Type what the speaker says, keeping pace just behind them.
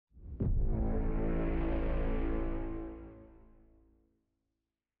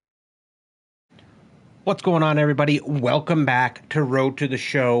What's going on, everybody? Welcome back to Road to the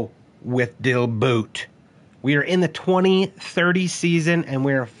Show with Dill Boot. We are in the 2030 season, and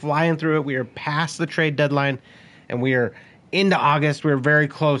we are flying through it. We are past the trade deadline, and we are into August. We're very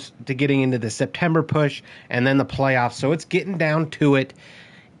close to getting into the September push and then the playoffs, so it's getting down to it.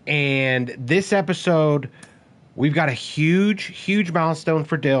 And this episode, we've got a huge milestone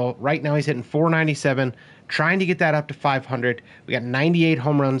for Dill. Right now, he's hitting 497, trying to get that up to 500. We got 98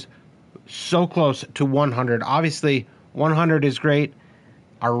 home runs. So close to 100. Obviously, 100 is great.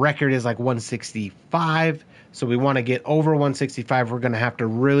 Our record is like 165, so we want to get over 165. We're going to have to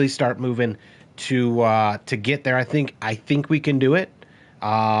really start moving to get there. I think we can do it. We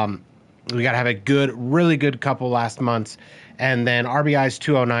got to have a really good couple last months, and then RBI is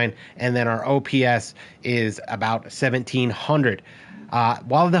 209, and then our OPS is about 1700.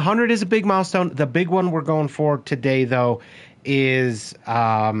 While the 100 is a big milestone, the big one we're going for today, though, is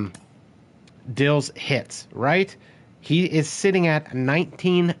Dill's hits, right? He is sitting at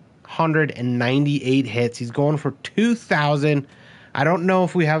 1,998 hits. He's going for 2,000. I don't know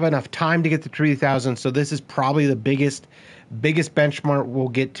if we have enough time to get to 3,000, so this is probably the biggest benchmark we'll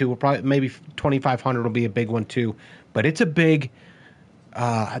get to. We'll probably maybe 2,500 will be a big one too, but it's a big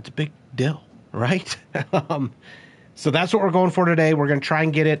Dill, right? So that's what we're going for today. We're going to try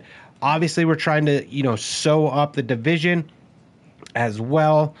and get it. Obviously, we're trying to sew up the division as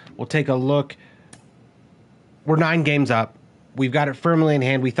well. We'll take a look. We're 9 games up. We've got it firmly in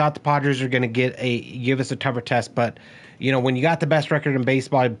hand. We thought the Padres are going to give us a tougher test, but when you got the best record in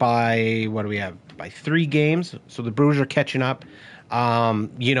baseball by what do we have? By 3 games, so the Brewers are catching up.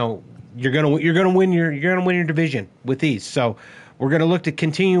 You're gonna win your division with these. So we're gonna look to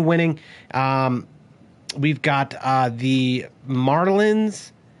continue winning. We've got the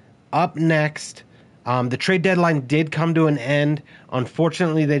Marlins up next. The trade deadline did come to an end.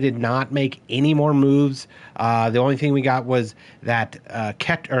 Unfortunately, they did not make any more moves. The only thing we got was that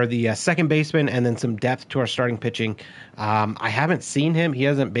the second baseman and then some depth to our starting pitching. I haven't seen him. He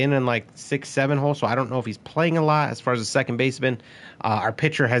hasn't been in like 6-7 holes, so I don't know if he's playing a lot as far as the second baseman. Our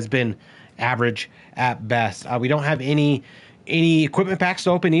pitcher has been average at best. We don't have any equipment packs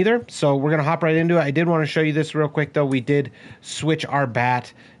to open either, so we're going to hop right into it. I did want to show you this real quick, though. We did switch our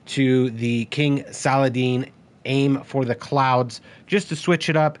bat to the King Saladin Aim for the Clouds just to switch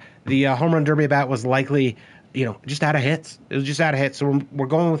it up. The home run derby bat was likely, just out of hits. It was just out of hits, so we're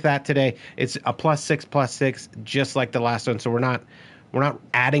going with that today. It's a +6, just like the last one, so we're not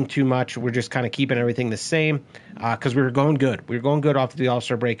adding too much. We're just kind of keeping everything the same because we were going good. We were going good off the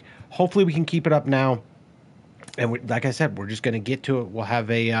All-Star break. Hopefully we can keep it up now. And like I said, we're just going to get to it. We'll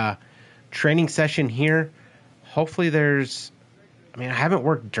have a training session here. Hopefully I haven't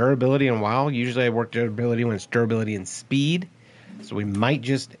worked durability in a while. Usually I work durability when it's durability and speed. So we might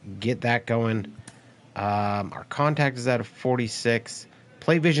just get that going. Our contact is at a 46.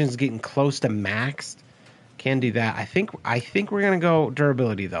 Plate vision is getting close to maxed. Can do that. I think we're going to go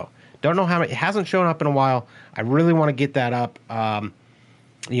durability, though. Don't know how many. It hasn't shown up in a while. I really want to get that up, for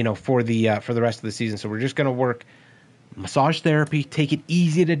the rest of the season. So we're just going to work massage therapy, take it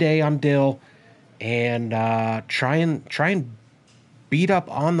easy today on Dill, and try and beat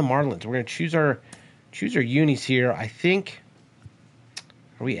up on the Marlins. We're going to choose our unis here. I think,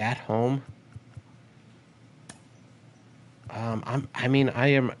 are we at home? I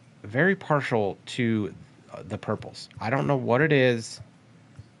am very partial to the purples. I don't know what it is.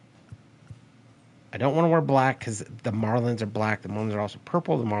 I don't want to wear black because the Marlins are black. The Marlins are also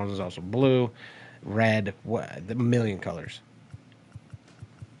purple. The Marlins are also blue, red, the million colors.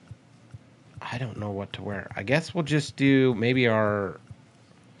 I don't know what to wear. I guess we'll just do maybe our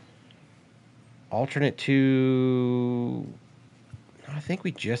alternate 2. No, I think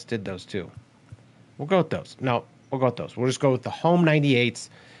we just did those 2. We'll go with those. No, we'll go with those. We'll just go with the home 98s.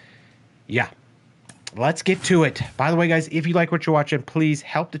 Yeah. Let's get to it. By the way, guys, if you like what you're watching, please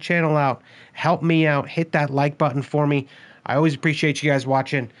help the channel out. Help me out. Hit that like button for me. I always appreciate you guys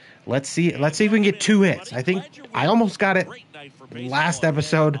watching. Let's see if we can get 2 hits. I think I almost got it last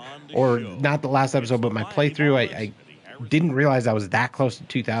episode, or not the last episode, but my playthrough. I didn't realize I was that close to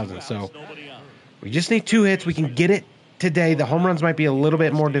 2,000. So we just need 2 hits. We can get it today. The home runs might be a little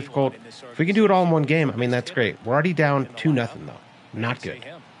bit more difficult. If we can do it all in one game, that's great. We're already down 2-0 though. Not good.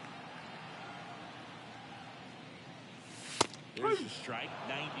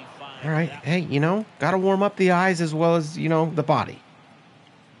 All right. Hey, got to warm up the eyes as well as, the body.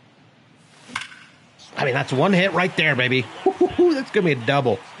 That's 1 hit right there, baby. That's going to be a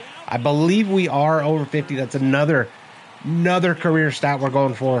double. I believe we are over 50. That's another career stat we're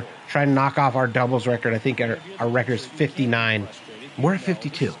going for. Trying to knock off our doubles record. I think our record is 59. We're at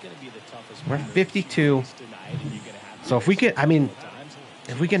 52. We're at 52. So if we could, I mean,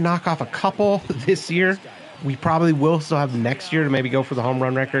 if we can knock off a couple this year, we probably will still have next year to maybe go for the home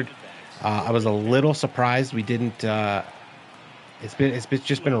run record. I was a little surprised we didn't. It's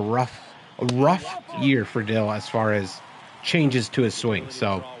just been a rough year for Dill as far as changes to his swing.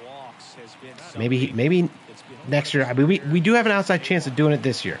 So maybe next year. I mean, we do have an outside chance of doing it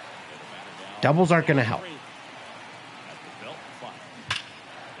this year. Doubles aren't going to help.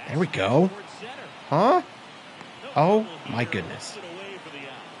 There we go. Huh? Oh my goodness.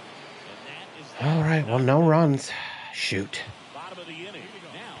 All right. Well, no runs. Shoot.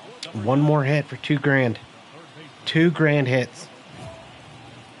 One more hit for $2,000. $2,000 hits.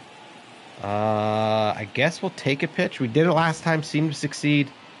 I guess we'll take a pitch. We did it last time. Seemed to succeed.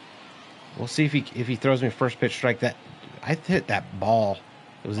 We'll see if he throws me a first pitch strike. That I hit that ball.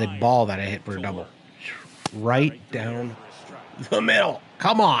 It was a ball that I hit for a double. Right down the middle.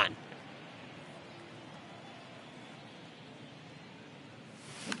 Come on.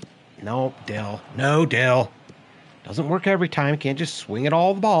 No, Dill. No, Dill. Doesn't work every time. Can't just swing at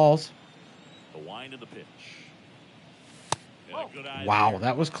all the balls. The wind of the pitch. Wow,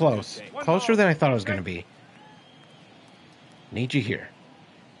 that was close. Closer than I thought it was going to be. Need you here.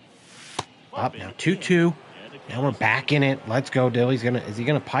 Up now, 2-2. Now we're back in it. Let's go, Dill. Is he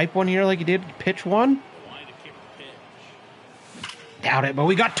gonna pipe one here like he did pitch one? Doubt it, but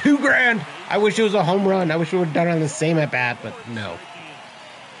we got $2,000. I wish it was a home run. I wish we would have done it on the same at bat, but no.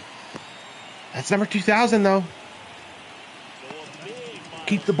 That's number 2,000 though.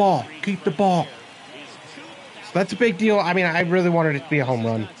 Keep the ball. Keep the ball. So that's a big deal. I mean, I really wanted it to be a home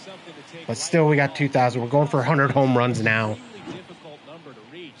run, but still, we got 2,000. We're going for 100 home runs now.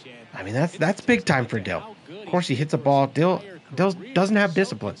 I mean, that's big time for Dill. Of course, he hits a ball. Dill doesn't have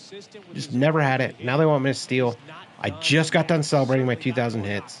discipline. Just never had it. Now they want me to steal. I just got done celebrating my 2,000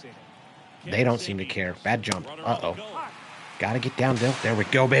 hits. They don't seem to care. Bad jump. Uh-oh. Got to get down, Dill. There we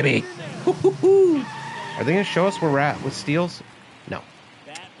go, baby. Are they going to show us where we're at with steals? No.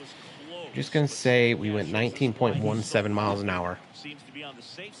 Just going to say we went 19.17 miles an hour.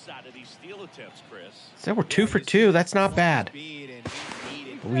 So we're 2 for 2. That's not bad.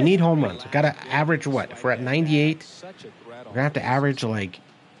 We need home runs. We've got to average what? If we're at 98, we're going to have to average like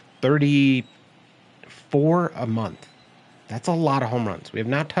 34 a month. That's a lot of home runs. We have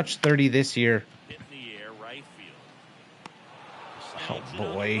not touched 30 this year. Oh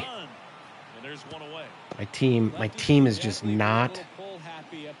boy. My team is just not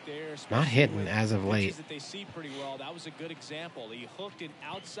hitting as of late.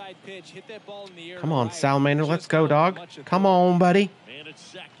 Come on, Salamander. Let's go, dog. Come on, buddy.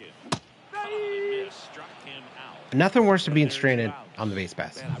 Nothing worse than being stranded on the base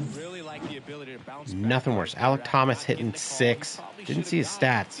pass. Nothing worse. Alec Thomas hitting 6. Didn't see his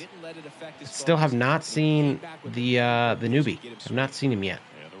stats. Still have not seen the newbie. I've not seen him yet.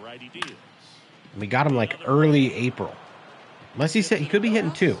 We got him like early April. Unless he could be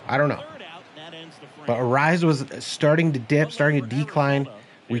hitting 2. I don't know. But Arise was starting to dip, starting to decline.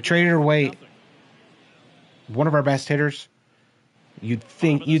 We traded away one of our best hitters. You'd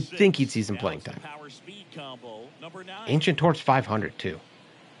think he'd see some playing time. Ancient Torch 500 too.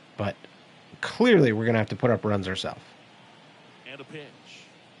 But clearly we're going to have to put up runs ourselves.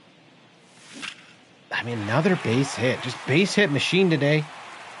 I mean, another base hit. Just base hit machine today.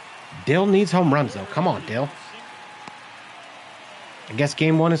 Dill needs home runs, though. Come on, Dill. I guess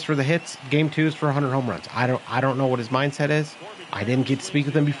game 1 is for the hits. Game 2 is for 100 home runs. I don't know what his mindset is. I didn't get to speak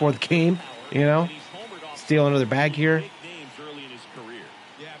with him before the game. You know, steal another bag here.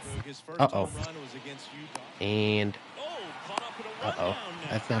 Uh-oh. And uh-oh.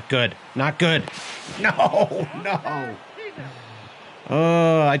 That's not good. Not good. No.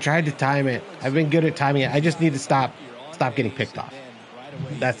 Oh, I tried to time it. I've been good at timing it. I just need to stop getting picked off.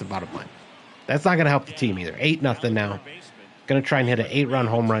 That's the bottom line. That's not going to help the team either. 8-0 now. Going to try and hit an 8-run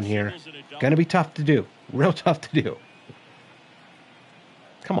home run here. Going to be tough to do. Real tough to do.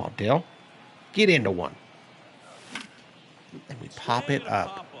 Come on, Dill. Get into one. And we pop it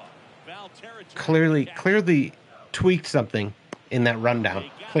up. Clearly tweaked something in that rundown.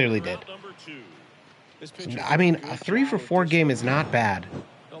 Clearly did. I mean, a 3 for 4 game is not bad.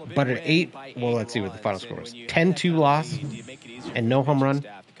 But an 8, well, let's see what the final score was. 10-2 loss and no home run.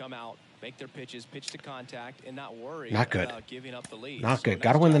 Not good. Not good.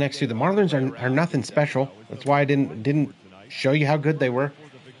 Got to win the next 2. The Marlins are nothing special. That's why I didn't show you how good they were.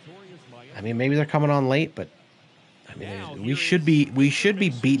 I mean, maybe they're coming on late, but I mean, we should be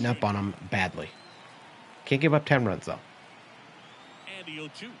beating up on them badly. Can't give up 10 runs though.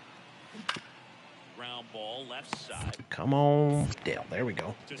 Ground ball left side. Come on, Dill. There we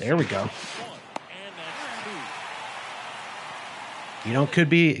go. There we go. And that's two. You know, it could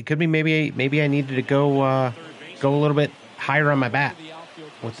be maybe I needed to go a little bit higher on my bat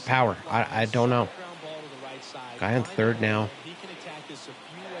with the power. I don't know. Guy on third now. He can attack this a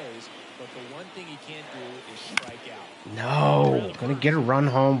few ways, but the one thing he can't do is strike out. No, gonna get a run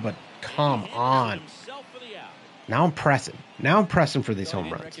home, but come on. Now I'm pressing. Now I'm pressing for these home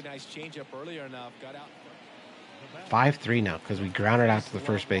runs. 5-3 now because we grounded out to the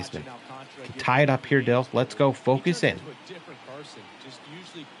first baseman. To tie it up here, Dill. Let's go. Focus in. Just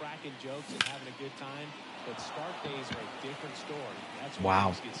usually cracking jokes and having a good time, but start days are a different story. That's when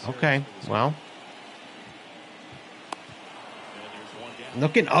Wow. things get serious Okay. for this Well,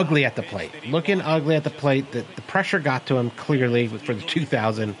 looking ugly at the plate. Looking ugly at the plate. The pressure got to him clearly for the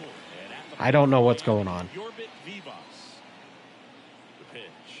 2000. I don't know what's going on.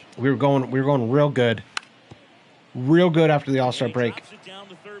 We were going real good. Real good after the All-Star break.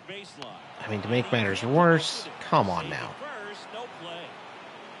 I mean, to make matters worse, come on now.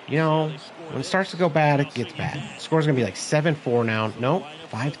 You know, when it starts to go bad, it gets bad. The score's going to be like 7-4 now. Nope,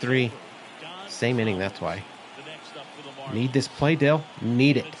 5-3. Same inning, that's why. Need this play, Dill.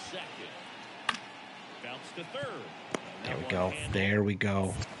 Need it. There we go. There we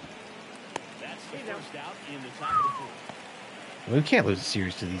go. We can't lose a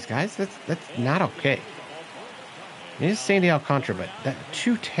series to these guys. That's not okay. It is Sandy Alcantara, but that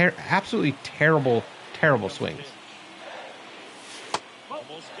two absolutely terrible swings.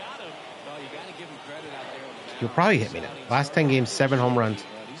 He'll probably hit me now. Last 10 games, 7 home runs.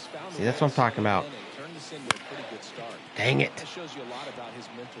 See, that's what I'm talking about. Dang it. That shows you a lot about his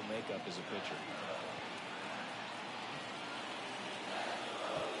mental makeup as a pitcher.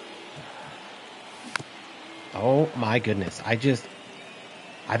 Oh my goodness. I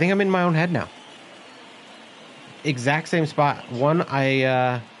think I'm in my own head now. Exact same spot. One,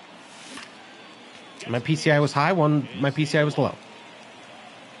 my PCI was high. One, my PCI was low.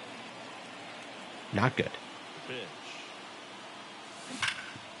 Not good.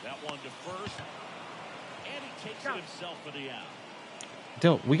 That one to first, and he takes it himself for the out.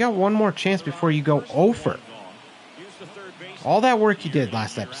 Dill, we got one more chance before you go over. All that work you did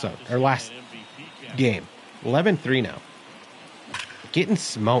last episode, or last game. 11-3 now. Getting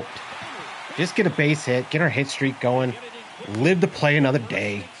smoked. Just get a base hit, get our hit streak going, live to play another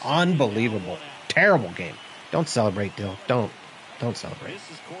day. Unbelievable. Terrible game. Don't celebrate, Dill. Don't celebrate.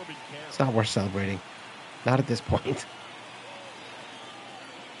 It's not worth celebrating. Not at this point.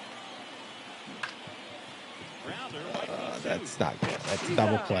 That's not good. That's a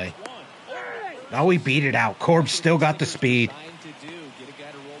double play. Oh, we beat it out. Corb's still got the speed.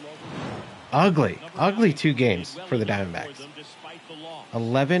 Ugly 2 games for the Diamondbacks.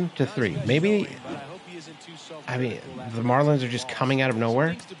 11-3. Maybe, I mean, the Marlins are just coming out of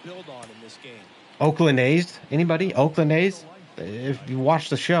nowhere. Oakland A's. Anybody? Oakland A's? If you watch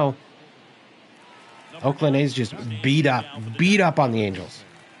the show, Oakland A's just beat up on the Angels.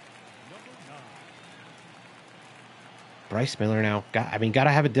 Bryce Miller now. Got to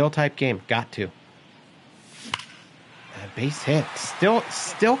have a Dill type game. Got to. Base hit.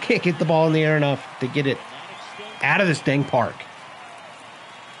 Still can't get the ball in the air enough to get it out of this dang park.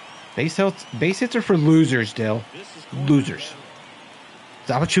 Base hits are for losers, Dill. Losers. Is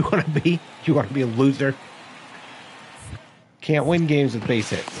that what you want to be? You want to be a loser? Can't win games with base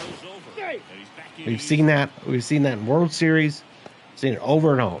hits. We've seen that. We've seen that in World Series. Seen it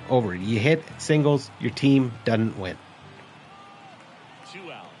over and over. You hit singles, your team doesn't win.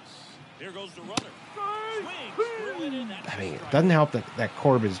 2 outs. Here goes the runner. I mean, it doesn't help that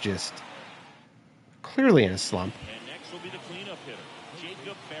Corb is just clearly in a slump. And next will be the cleanup hitter,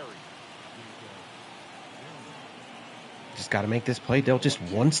 Jacob Berry. Just got to make this play, Dill. Just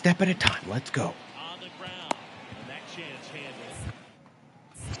one step at a time. Let's go. On the ground. And that chance handled.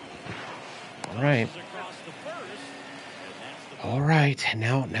 All right. All right.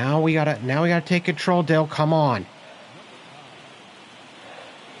 Now we gotta take control, Dill. Come on.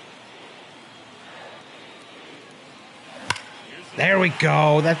 There we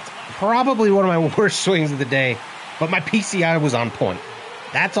go. That's probably one of my worst swings of the day, but my PCI was on point.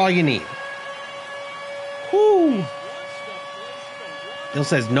 That's all you need. Whoo! Bill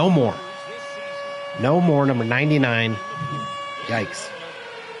says no more. No more, number 99. Yikes.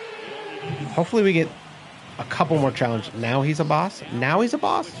 Hopefully we get a couple more challenges. Now he's a boss?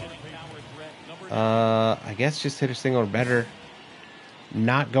 I guess just hit a single or better.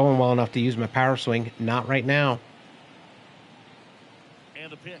 Not going well enough to use my power swing. Not right now.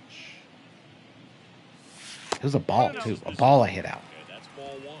 And a pitch. It was a ball, too. A ball I hit out. Okay, that's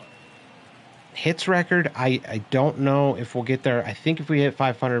ball 1. Hits record, I don't know if we'll get there. I think if we hit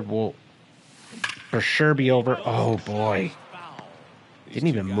 500, we'll for sure be over. Oh, boy. Didn't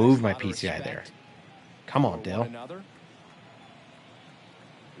even move my PCI there. Come on, Dill.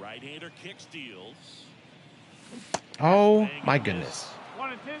 Right-hander kick steals. Oh, my goodness.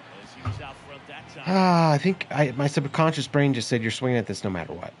 I think my subconscious brain just said you're swinging at this no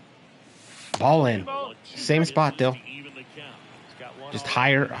matter what. Ball in. Same spot, Dill. Just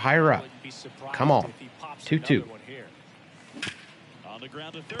higher up. Come on. 2-2. On the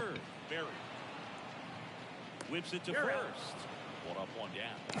ground to third. Barry. Whips it to first. One up, one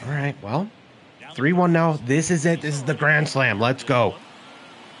down. All right, well, 3-1 now. This is it. This is the grand slam. Let's go.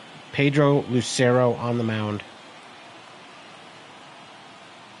 Pedro Lucero on the mound.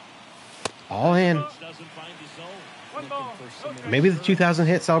 All in. Maybe the 2,000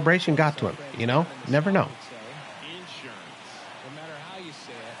 hit celebration got to him. You know, never know.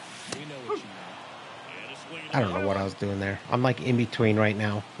 I don't know what I was doing there. I'm like in between right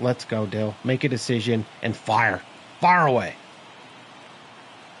now. Let's go, Dill. Make a decision and fire. Fire away.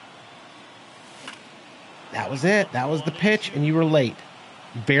 That was it. That was the pitch, and you were late.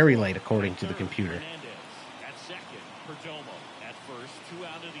 Very late, according to the computer. At second, Perdomo. At first, 2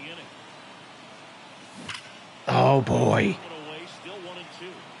 out of the inning. Oh, boy.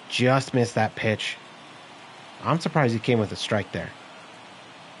 Just missed that pitch. I'm surprised he came with a strike there.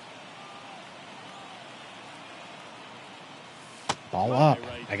 Ball up.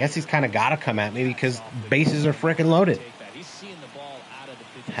 I guess he's kind of got to come at me because bases are freaking loaded.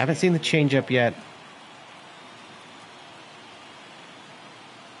 Haven't seen the changeup yet.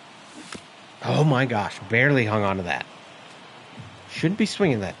 Oh my gosh, barely hung on to that. Shouldn't be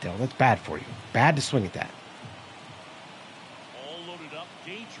swinging that, Dill. That's bad for you. Bad to swing at that.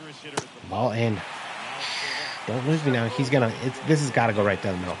 Ball in. Don't lose me now. He's gonna. This has got to go right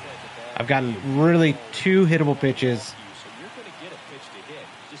down the middle. I've gotten really 2 hittable pitches.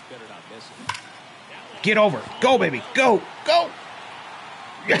 Get over. Go, baby. Go. Go.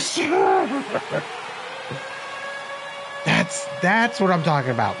 Yes. That's what I'm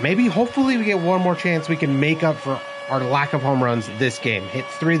talking about. Maybe, hopefully, we get one more chance. We can make up for our lack of home runs this game. Hit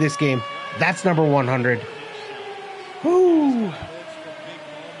 3 this game. That's number 100. Woo.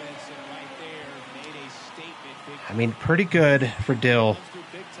 I mean, pretty good for Dill.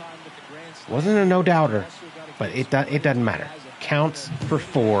 Wasn't a no-doubter, but it doesn't matter. Counts for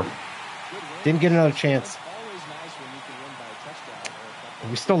 4. Didn't get another chance.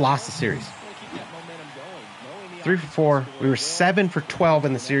 We still lost the series. 3 for 4. We were 7 for 12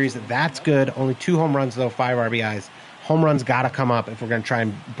 in the series. That's good. Only 2 home runs, though, 5 RBIs. Home runs got to come up if we're going to try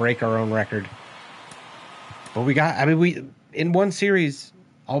and break our own record. But we in one series,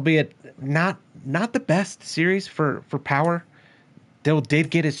 albeit not the best series for power, Dill did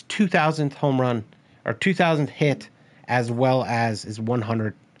get his 2,000th home run, or 2,000th hit, as well as his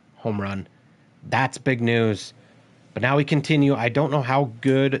 100th home run. That's big news. But now we continue. I don't know how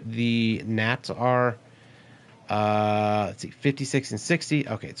good the Nats are. Let's see, 56 and 60.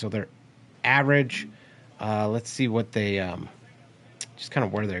 Okay, so they're average. Let's see what they just kind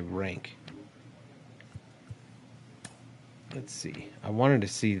of where they rank. Let's see. I wanted to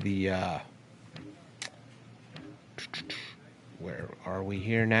see the where are we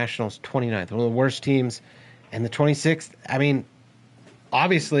here? Nationals 29th, one of the worst teams, and the 26th. I mean,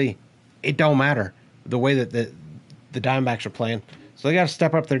 obviously, it don't matter the way that the Diamondbacks are playing, so they got to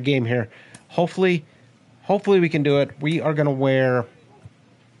step up their game here. Hopefully we can do it. We are going to wear,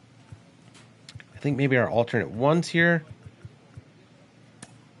 I think, maybe our alternate ones here.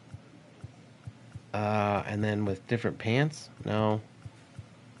 And then with different pants. No.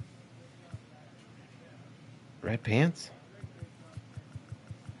 Red pants?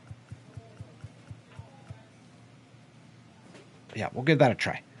 Yeah, we'll give that a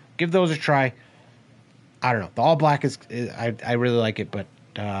try. Give those a try. I don't know. The all black is I really like it, but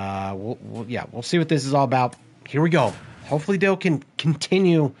we'll see what this is all about. Here we go. Hopefully Dill can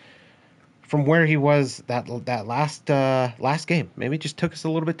continue from where he was that last game. Maybe it just took us a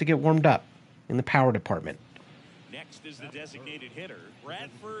little bit to get warmed up in the power department. Next is the designated hitter,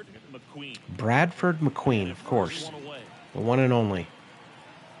 Bradford McQueen. Bradford McQueen, of course. The one and only.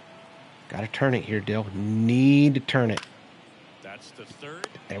 Got to turn it here, Dill. Need to turn it. That's the third.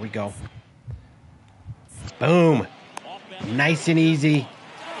 There we go. Boom. Nice and easy.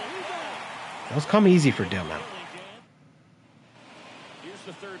 Those come easy for Dill now. Here's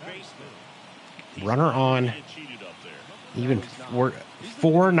the third baseman. Runner on. Even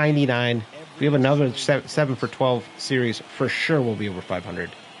 499. If we have another 7 for 12 series, for sure we'll be over 500.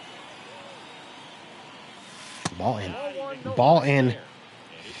 Ball in. Ball in.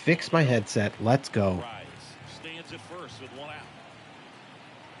 fix my headset. Let's go. Stands at first with one out.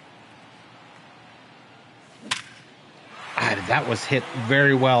 That was hit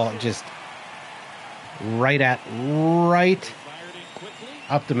very well. Just right up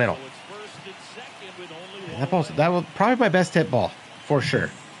the middle. And that was probably my best hit ball, for sure.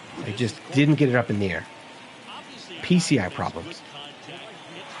 I just didn't get it up in the air. PCI problems.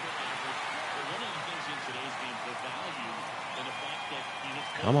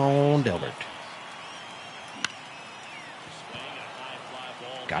 Come on, Dilbert.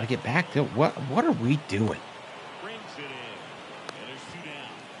 Got to get back to what are we doing?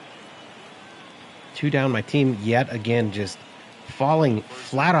 Two down. My team yet again just falling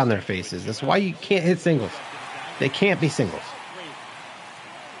flat on their faces. That's why you can't hit singles. They can't be singles.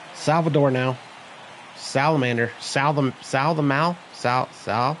 Salvador now. Salamander. Sal.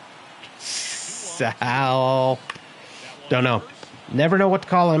 Don't know. Never know what to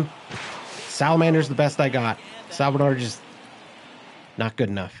call him. Salamander's the best I got. Salvador just not good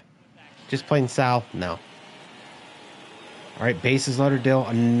enough. Just plain Sal, no. All right, bases loaded, Dill.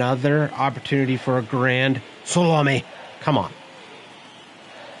 Another opportunity for a grand salami. Come on.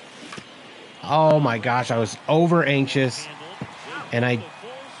 Oh my gosh, I was over anxious, and I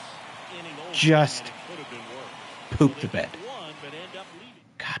just pooped the bed.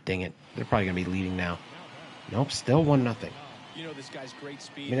 God dang it. They're probably going to be leading now. Nope, still 1-0. You know, this guy's great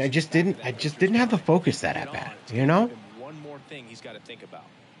speed. I mean, I just didn't have the focus that at bat, you know? One more thing he's got to think about.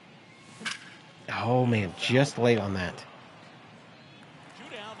 Oh man, just late on that.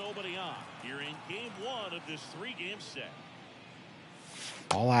 2 down, nobody on. You're in game 1 of this 3-game set.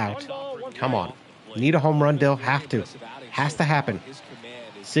 All out. Come on. Need a home run, Dill. Have to. Has to happen.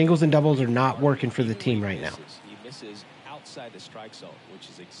 Singles and doubles are not working for the team right now. He misses outside the strike zone, which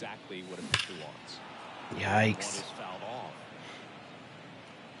is exactly what a pitcher wants. Yikes.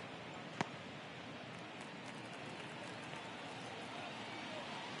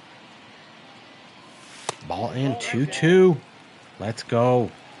 Ball in 2-2. Let's go.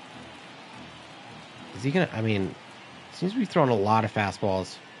 Is he gonna? I mean, seems to be throwing a lot of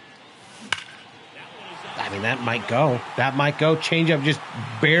fastballs. I mean, that might go. That might go. Changeup just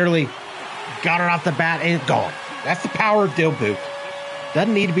barely got it off the bat and it's gone. That's the power of Dill Boop.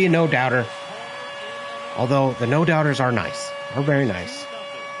 Doesn't need to be a no-doubter. Although the no-doubters are nice. Are very nice.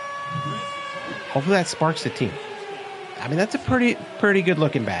 Hopefully that sparks the team. I mean, that's a pretty good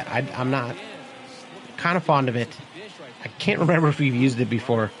looking bat. I'm not kind of fond of it. I can't remember if we've used it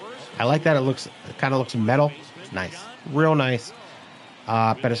before. I like that it kind of looks metal. It's nice. Real nice.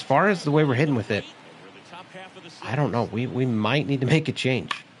 But as far as the way we're hitting with it, I don't know. We might need to make a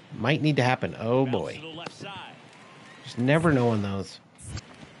change. Might need to happen. Oh boy. Just never know on those.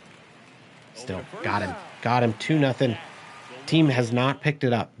 Still, got him. Got him. 2-0. Team has not picked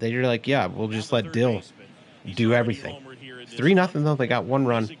it up. They're like, yeah, we'll just let Dill do everything. 3-0 though. They got 1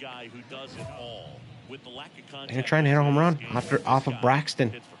 run. They're trying to hit a home run off of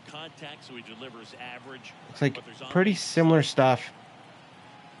Braxton. Looks like pretty similar stuff.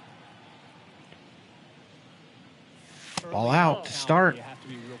 Ball out to start.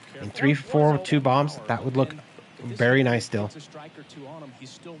 And 3-4 with 2 bombs. That would look very nice still.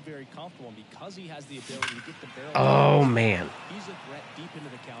 Oh, man. He's a threat deep into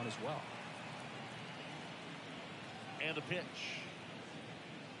the count as well. And a pitch.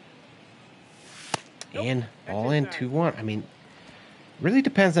 And all in 2-1. I mean, really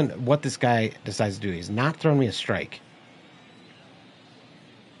depends on what this guy decides to do. He's not throwing me a strike.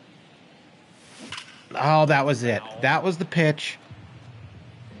 Oh, that was it. That was the pitch.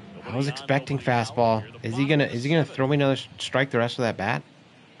 I was expecting fastball. Is he gonna throw me another strike the rest of that bat?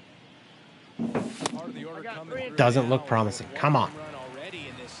 Doesn't look promising. Come on.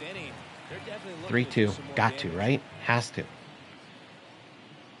 3-2. Got to, right? Has to.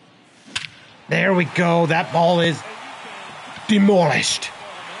 There we go. That ball is demolished.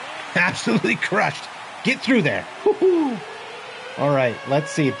 Absolutely crushed. Get through there. Woo-hoo. All right,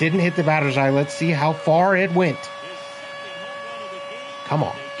 let's see. It didn't hit the batter's eye. Let's see how far it went. Come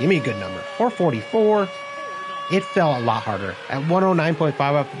on. Give me a good number. 444. It fell a lot harder. At 109.5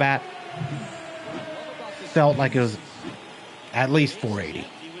 off the bat, felt like it was at least 480.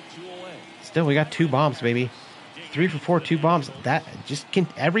 Still, we got 2 bombs, baby. 3 for 4, 2 bombs. That just can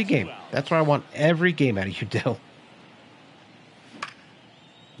every game. That's what I want every game out of you, Dill.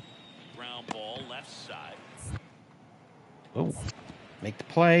 Ground ball left side. Oh, make the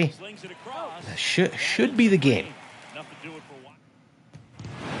play. That should be the game.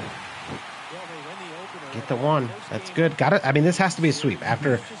 Get the 1. That's good. Got it. I mean, this has to be a sweep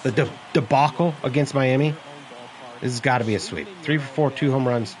after the debacle against Miami. This has got to be a sweep. 3 for 4, 2 home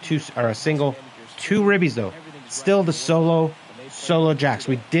runs, a single, 2 ribbies though. Still the solo jacks.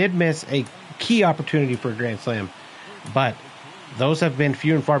 We did miss a key opportunity for a grand slam, but those have been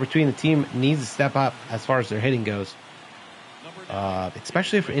few and far between. The team needs to step up as far as their hitting goes,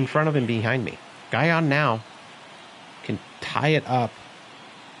 especially if in front of and behind me. Guy on now can tie it up.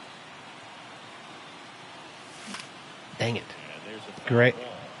 Dang it.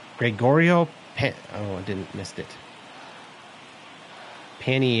 Gregorio. I didn't miss it.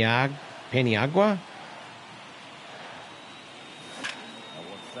 Paniagua?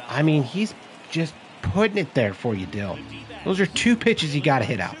 I mean, he's just putting it there for you, Dill. Those are 2 pitches you got to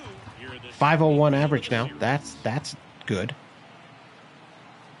hit out. 501 average now. That's good.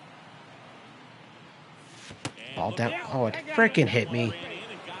 Ball down. Oh, it freaking hit me.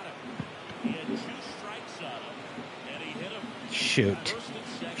 Shoot.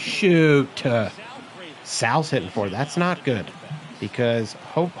 Sal's hitting 4. That's not good. Because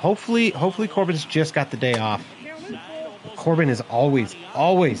hopefully Corbin's just got the day off. Corbin is always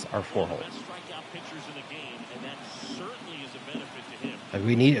our 4-hole.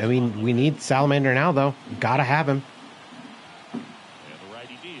 We need Salamander now though. Gotta have him.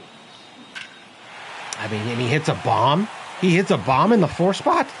 I mean, and he hits a bomb. He hits a bomb in the 4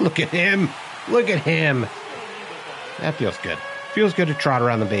 spot. Look at him. That feels good. Feels good to trot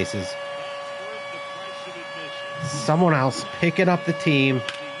around the bases. Someone else picking up the team.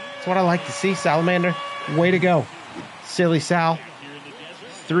 That's what I like to see, Salamander. Way to go. Silly Sal.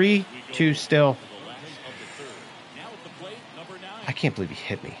 3-2 still. I can't believe he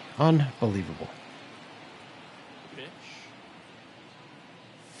hit me. Unbelievable.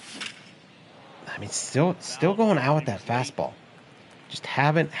 I mean, still going out with that fastball. Just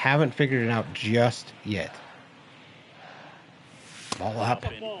haven't figured it out just yet. Ball up.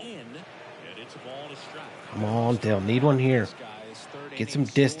 Come on, Dill. Need one here. Get some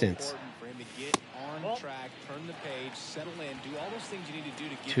distance.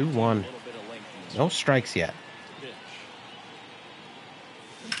 2-1. No strikes yet.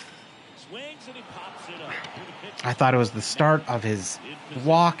 I thought it was the start of his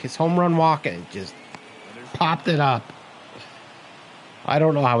walk, his home run walk, and just popped it up. I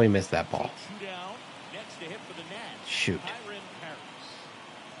don't know how he missed that ball. Shoot.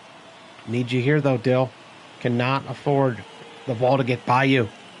 Need you here, though, Dill. Cannot afford the ball to get by you.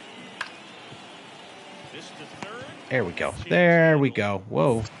 There we go. There we go.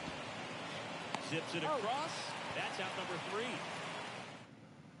 Whoa.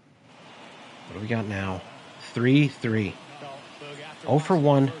 What do we got now? 3-3. 0 for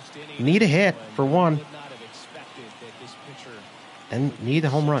 1. Need a hit for 1. And need a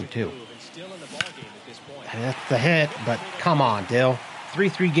home run, too. That's the hit, but come on, Dill.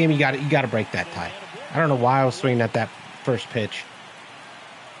 3-3 game, you got to break that tie. I don't know why I was swinging at that first pitch.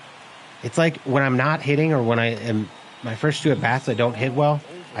 It's like when I'm not hitting, or when I am my first 2 at bats, I don't hit well.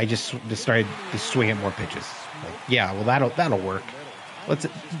 I just started to swing at more pitches. Like, yeah, well that'll work. Let's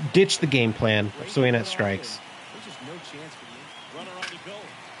ditch the game plan of swinging at strikes.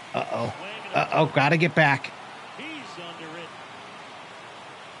 Uh-oh, gotta get back.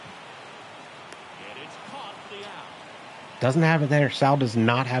 Doesn't have it there. Sal does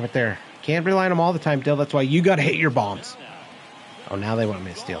not have it there. Can't rely on him all the time, Dill. That's why you got to hit your bombs. Oh, now they want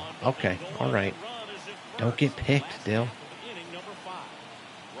me to steal. Okay, all right. Don't get picked, Dill.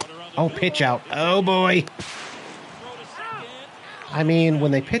 Oh, pitch out. Oh, boy. I mean,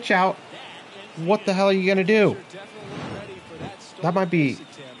 when they pitch out, what the hell are you going to do? That might be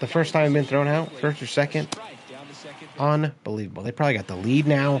the first time I've been thrown out. First or second. Unbelievable. They probably got the lead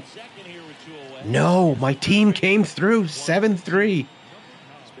now. No, my team came through. 7-3.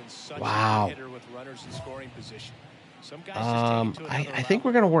 Wow. I think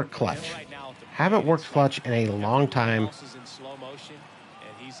we're going to work clutch. Haven't worked clutch in a long time.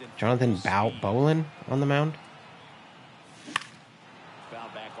 Jonathan Bolin on the mound.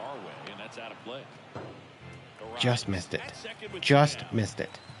 Just missed it. Just missed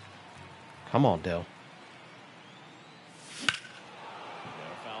it. Come on, Dill.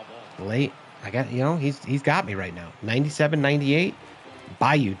 Late. I got, he's got me right now. 97-98.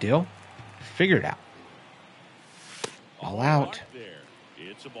 By you, Dill. Figure it out. All out.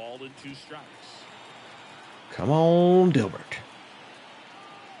 It's a ball and 2 strikes. Come on, Dilbert.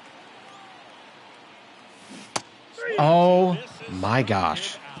 Oh my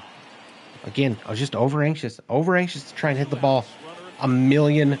gosh. Again, I was just over anxious to try and hit the ball a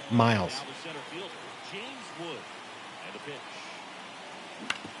million miles.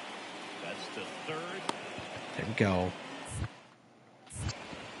 There we go.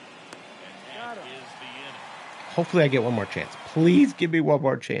 Hopefully I get one more chance. Please give me one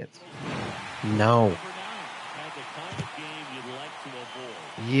more chance. No.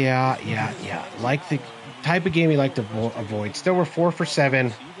 Yeah. Like the type of game you like to avoid. Still, we're 4 for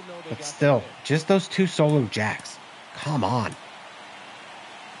 7. But still, just those 2 solo jacks. Come on.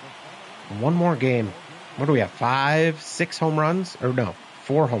 One more game. What do we have? 5, 6 home runs? Or no,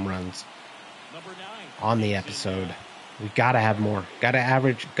 4 home runs on the episode. We gotta have more. Gotta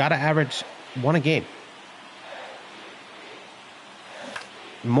average 1 a game.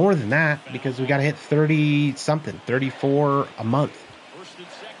 More than that, because we gotta hit 30 something, 34 a month.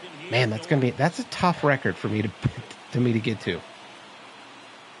 Man, that's a tough record for me to get to.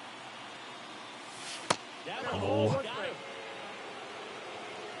 Oh.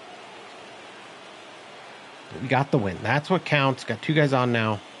 We got the win. That's what counts. Got 2 guys on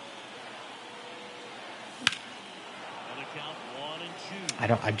now.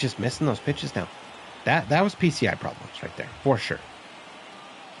 I'm just missing those pitches now. That was PCI problems right there, for sure.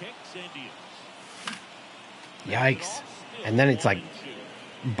 Yikes. And then it's like,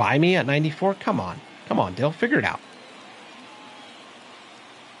 buy me at 94? Come on, Dill, figure it out.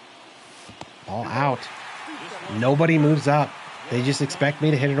 Ball out. Nobody moves up. They just expect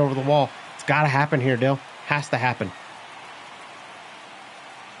me to hit it over the wall. It's got to happen here, Dill. Has to happen.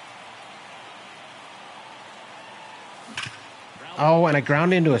 Oh, and I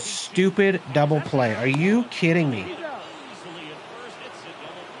ground into a stupid double play. Are you kidding me?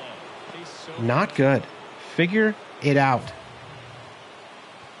 Not good. Figure it out.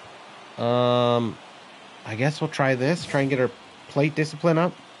 I guess we'll try this. Try and get our plate discipline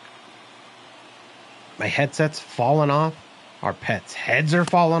up. My headset's falling off. Our pets' heads are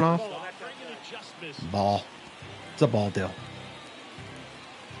falling off. Ball. It's a ball, Dill.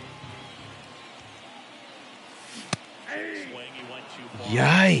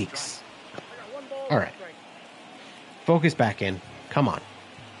 Yikes. All right. Focus back in. Come on.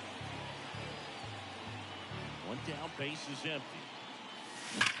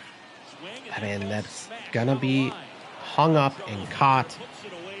 I mean, that's going to be hung up and caught.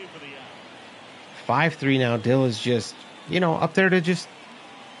 5-3 now. Dill is just, up there to just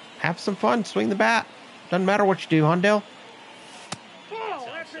have some fun. Swing the bat. Doesn't matter what you do, huh, Dill?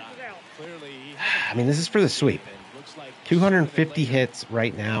 I mean, this is for the sweep. 250 hits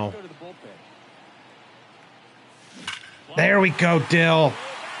right now. There we go, Dill.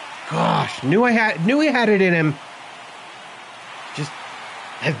 Gosh, knew he had it in him. Just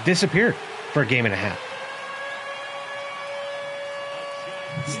has disappeared for a game and a half.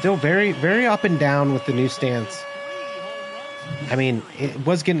 Still very, very up and down with the new stance. I mean, it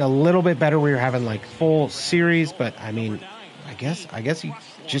was getting a little bit better. We were having like full series, but I mean, I guess you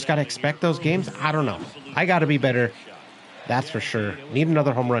just got to expect those games. I don't know. I got to be better. That's for sure. Need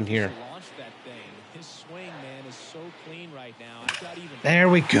another home run here. There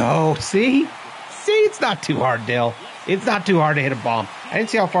we go. See, it's not too hard, Dill. It's not too hard to hit a bomb. I didn't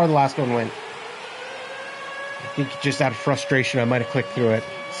see how far the last one went. I think just out of frustration, I might have clicked through it.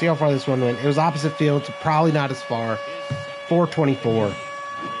 See how far this one went. It was opposite field, so probably not as far. 424.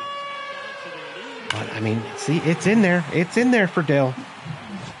 But, I mean, see, it's in there. It's in there for Dill.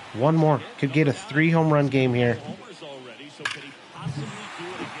 One more. Could get a 3 home run game here.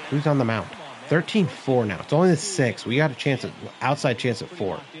 Who's on the mound? 13-4 now. It's only the 6. We got a chance outside chance at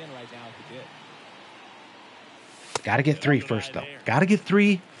 4. Got to get 3 first, though. Got to get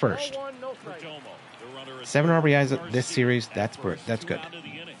 3 first. 7 RBIs this series. That's good.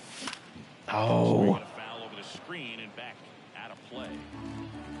 Oh.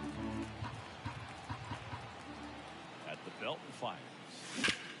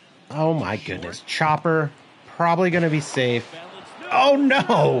 Oh, my goodness. Chopper. Probably going to be safe. Oh,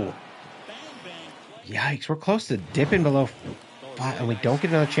 no. Yikes. We're close to dipping below 5, and we don't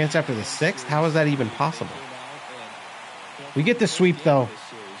get another chance after the 6th? How is that even possible? We get the sweep, though.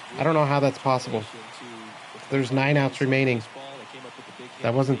 I don't know how that's possible. There's 9 outs remaining.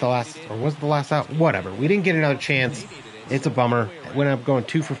 That wasn't the last, or was it the last out? Whatever. We didn't get another chance. It's a bummer. Went up going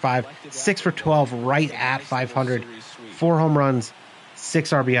 2 for 5, 6 for 12, right at 500. 4 home runs,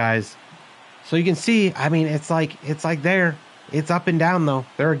 6 RBIs. So you can see, I mean, it's like there. It's up and down, though.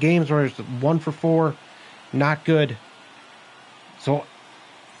 There are games where it's 1 for 4, not good. So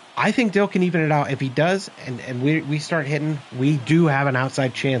I think Dill can even it out. If he does, and we start hitting, we do have an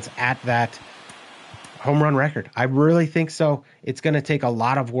outside chance at that home run record. I really think so. It's going to take a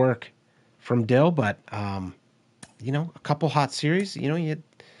lot of work from Dill, but, a couple hot series. You had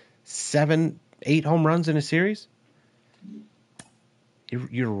 7, 8 home runs in a series.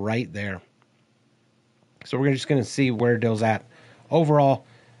 You're right there. So we're just going to see where Dill's at. Overall,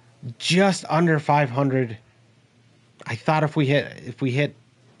 just under 500. I thought if we hit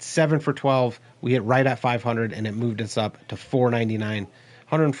 7 for 12, we hit right at 500, and it moved us up to 499,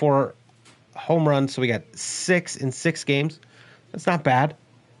 104 home runs. So we got 6 in 6 games. That's not bad,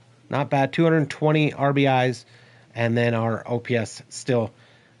 not bad. 220 RBIs, and then our OPS still.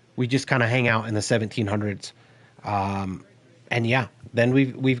 We just kind of hang out in the 1700s. And yeah, then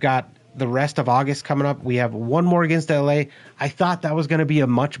we've got the rest of August coming up. We have one more against LA. I thought that was going to be a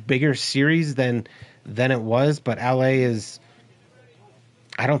much bigger series than it was, but LA is.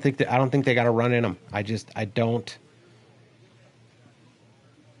 I don't think they got a run in them. I don't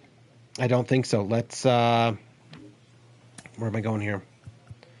think so. Let's. Where am I going here?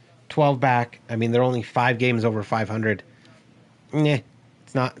 12 back. I mean, they're only 5 games over 500.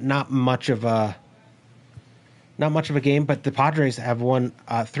 It's not much of a game. But the Padres have won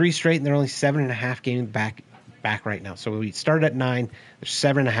 3 straight, and they're only 7.5 games back right now. So we started at 9. They're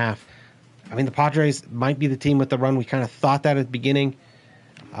 7.5. I mean, the Padres might be the team with the run. We kind of thought that at the beginning.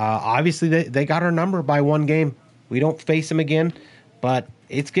 Obviously, they got our number by 1 game. We don't face them again, but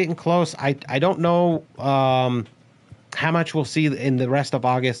it's getting close. I don't know how much we'll see in the rest of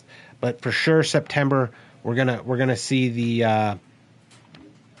August, but for sure September we're gonna see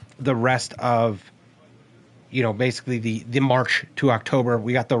the rest of, basically the March to October.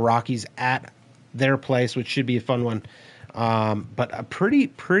 We got the Rockies at their place, which should be a fun one. But a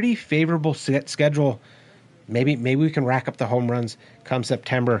pretty favorable schedule. Maybe we can rack up the home runs come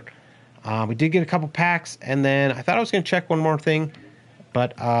September. We did get a couple packs, and then I thought I was going to check one more thing,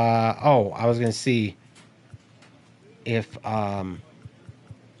 but I was going to see if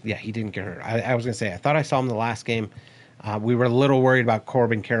he didn't get hurt. I was going to say I thought I saw him the last game. We were a little worried about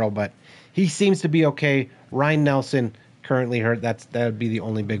Corbin Carroll, but he seems to be okay. Ryan Nelson currently hurt. That would be the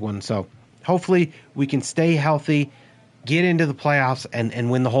only big one. So hopefully we can stay healthy, get into the playoffs, and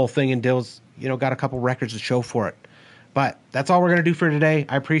win the whole thing. And Dill's got a couple records to show for it. But that's all we're going to do for today.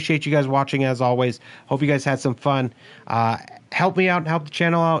 I appreciate you guys watching as always. Hope you guys had some fun. Help me out and help the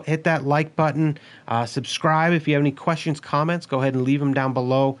channel out. Hit that like button. Subscribe. If you have any questions, comments, go ahead and leave them down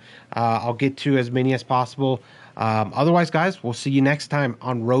below. I'll get to as many as possible. Otherwise, guys, we'll see you next time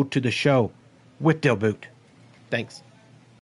on Road to the Show with Dill Boot. Thanks.